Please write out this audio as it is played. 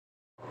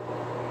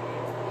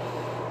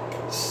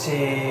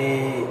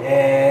She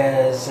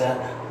is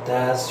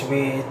the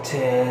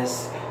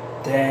sweetest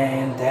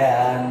thing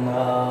that I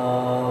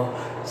know.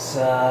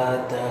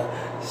 So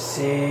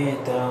see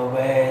the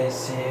way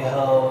she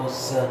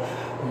holds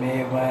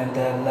me when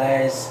the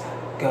lights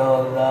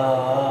go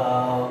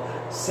low.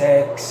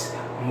 Shakes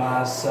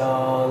my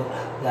soul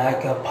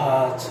like a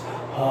pothole.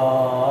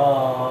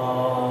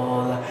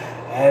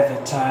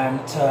 Every time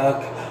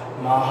tuck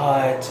my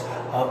heart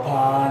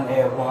upon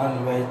a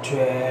one-way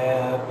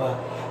trip.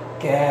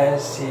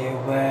 Guess he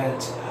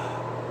went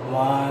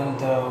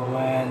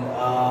wandering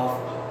off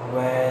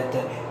with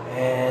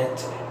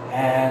it,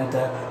 and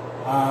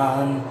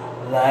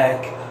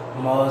unlike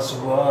most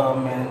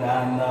women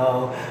I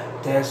know,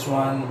 this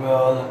one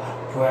will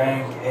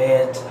bring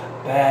it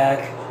back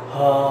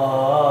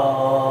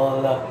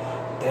whole.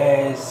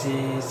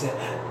 Daisies,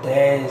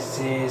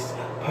 daisies,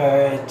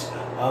 perch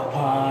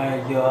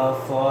upon your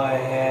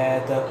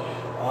forehead.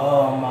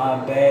 Oh,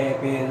 my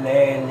baby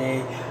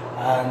lady,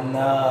 I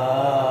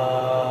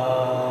know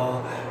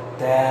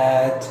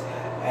that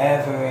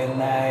every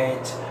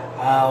night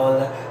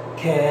I'll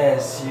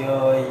kiss you.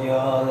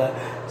 You'll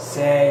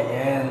say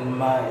in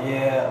my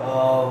ear,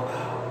 oh,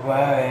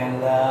 we're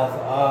in love,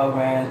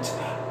 aren't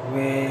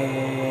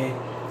we?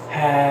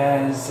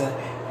 Hands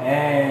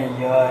in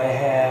your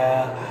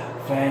hair,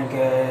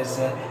 fingers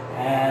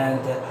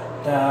and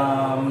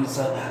thumbs.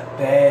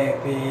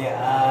 Baby,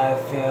 I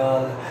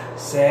feel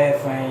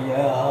safe when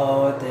you're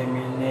holding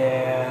me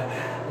near.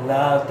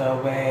 Love the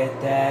way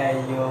that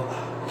you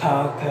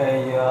conquer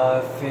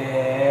your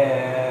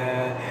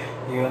fear.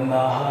 You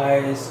know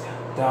hearts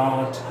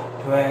don't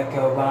break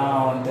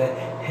around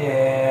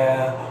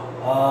here.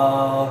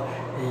 Oh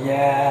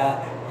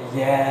yeah,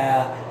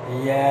 yeah,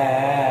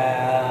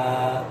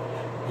 yeah,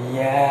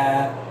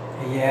 yeah,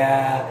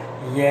 yeah,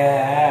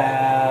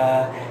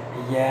 yeah,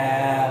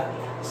 yeah.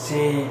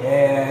 She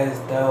is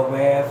the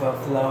river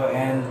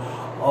flowing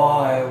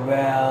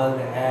oil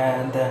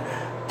and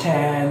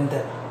tend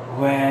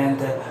wind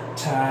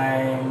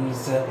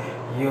chimes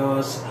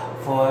used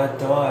for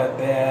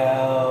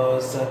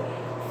doorbells,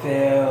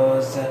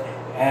 fields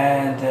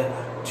and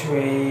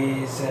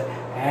trees,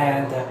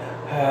 and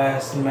her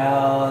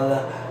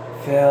smell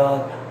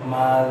filled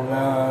my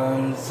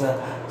lungs.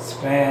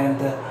 Spend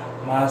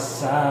my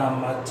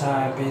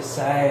summertime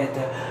beside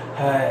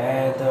her,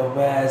 and the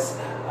rest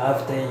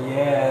of the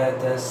year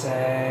the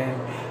same.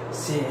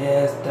 She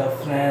is the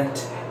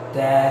flint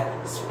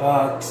that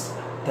sparks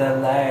the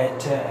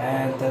light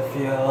and the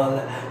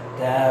fuel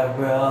that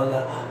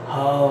will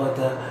hold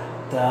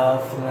the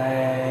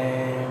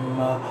flame.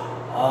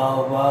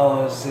 Oh,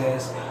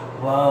 roses,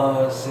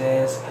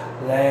 roses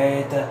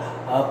laid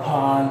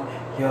upon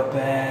your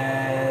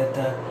bed,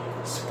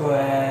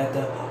 spread,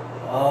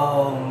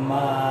 oh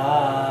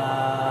my.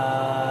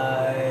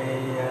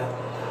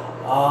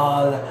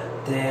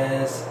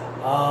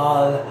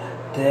 All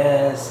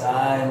this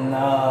I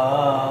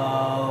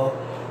know,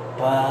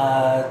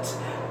 but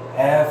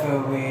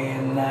every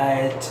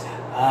night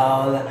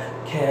I'll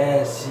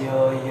kiss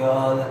you.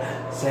 You'll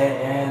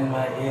say in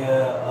my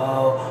ear,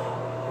 oh,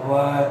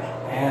 we're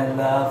in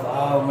love,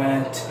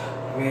 aren't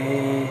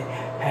we?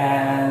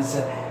 Hands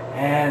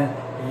in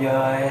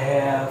your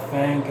hair,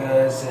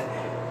 fingers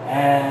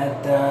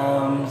and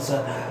thumbs.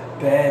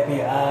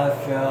 Baby, I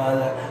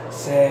feel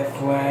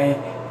safe when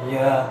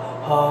you're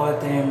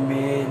holding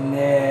me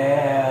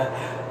near.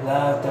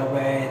 Love the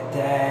way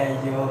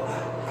that you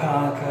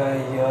conquer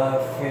your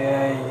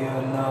fear. You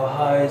know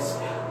hearts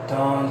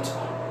don't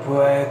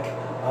break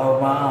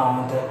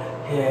around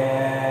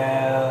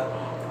here.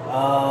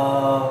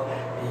 Oh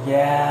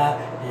yeah,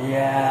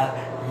 yeah,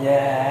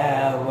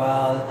 yeah.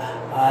 Well,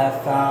 I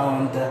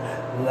found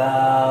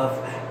love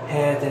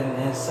hidden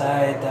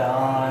inside the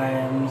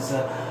arms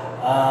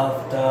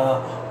of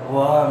the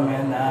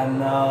woman I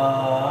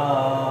know.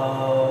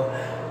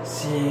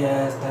 She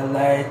is the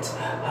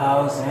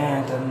lighthouse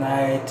in the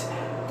night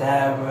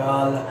that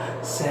will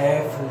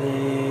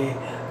safely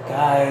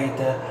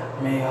guide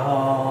me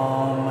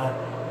home.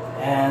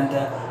 And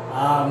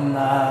I'm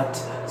not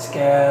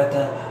scared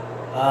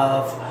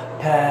of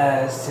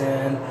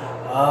passing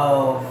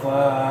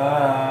over,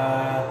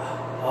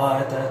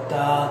 or the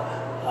thought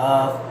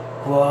of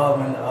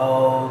growing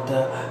old,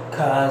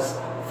 'cause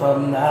from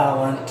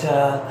now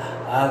until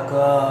I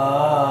go,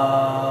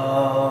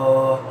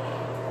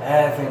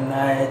 every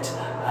night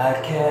I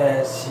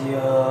kiss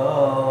you.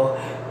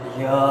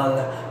 You'll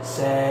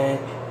say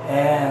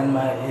in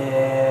my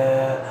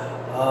ear,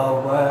 oh,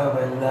 we're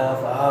in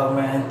love,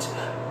 aren't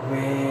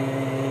we?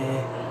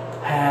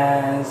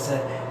 Hands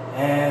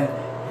in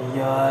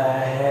your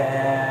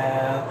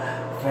hair,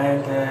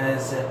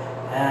 fingers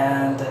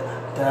and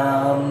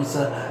thumbs.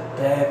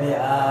 Baby,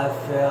 I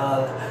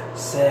feel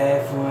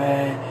safe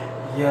when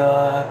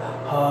you're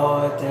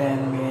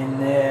holding me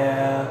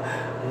near.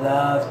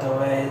 Love the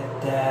way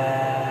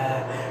that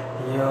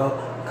you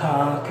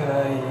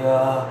conquer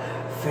your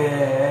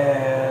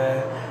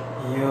fear.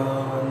 You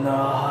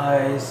know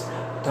hearts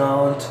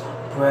don't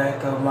break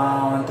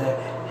around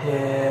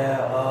here.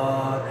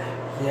 Oh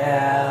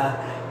yeah,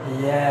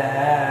 yeah.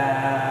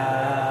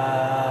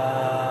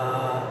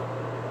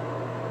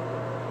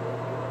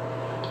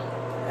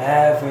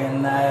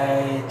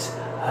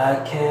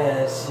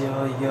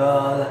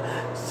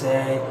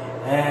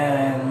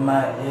 in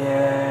my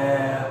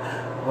ear.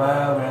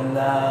 We're in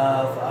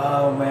love,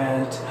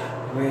 aren't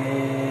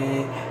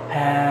we?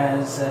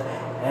 Hands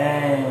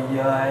in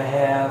your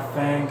hair,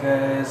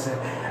 fingers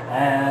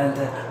and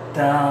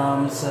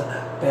thumbs.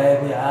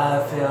 Baby,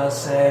 I feel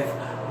safe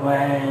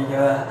when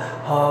you're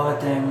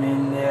holding me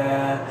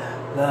near.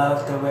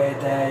 Love the way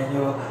that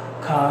you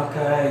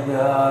conquer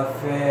your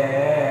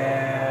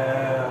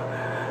fear.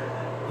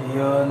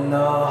 You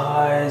know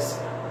hearts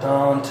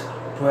don't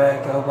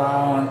break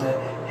around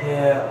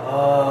here,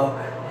 oh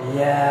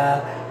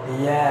yeah,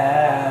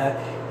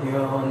 yeah. You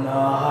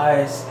know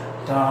hearts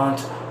don't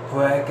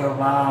break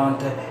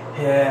around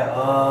here,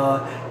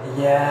 oh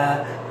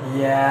yeah,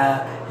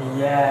 yeah,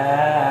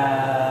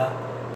 yeah.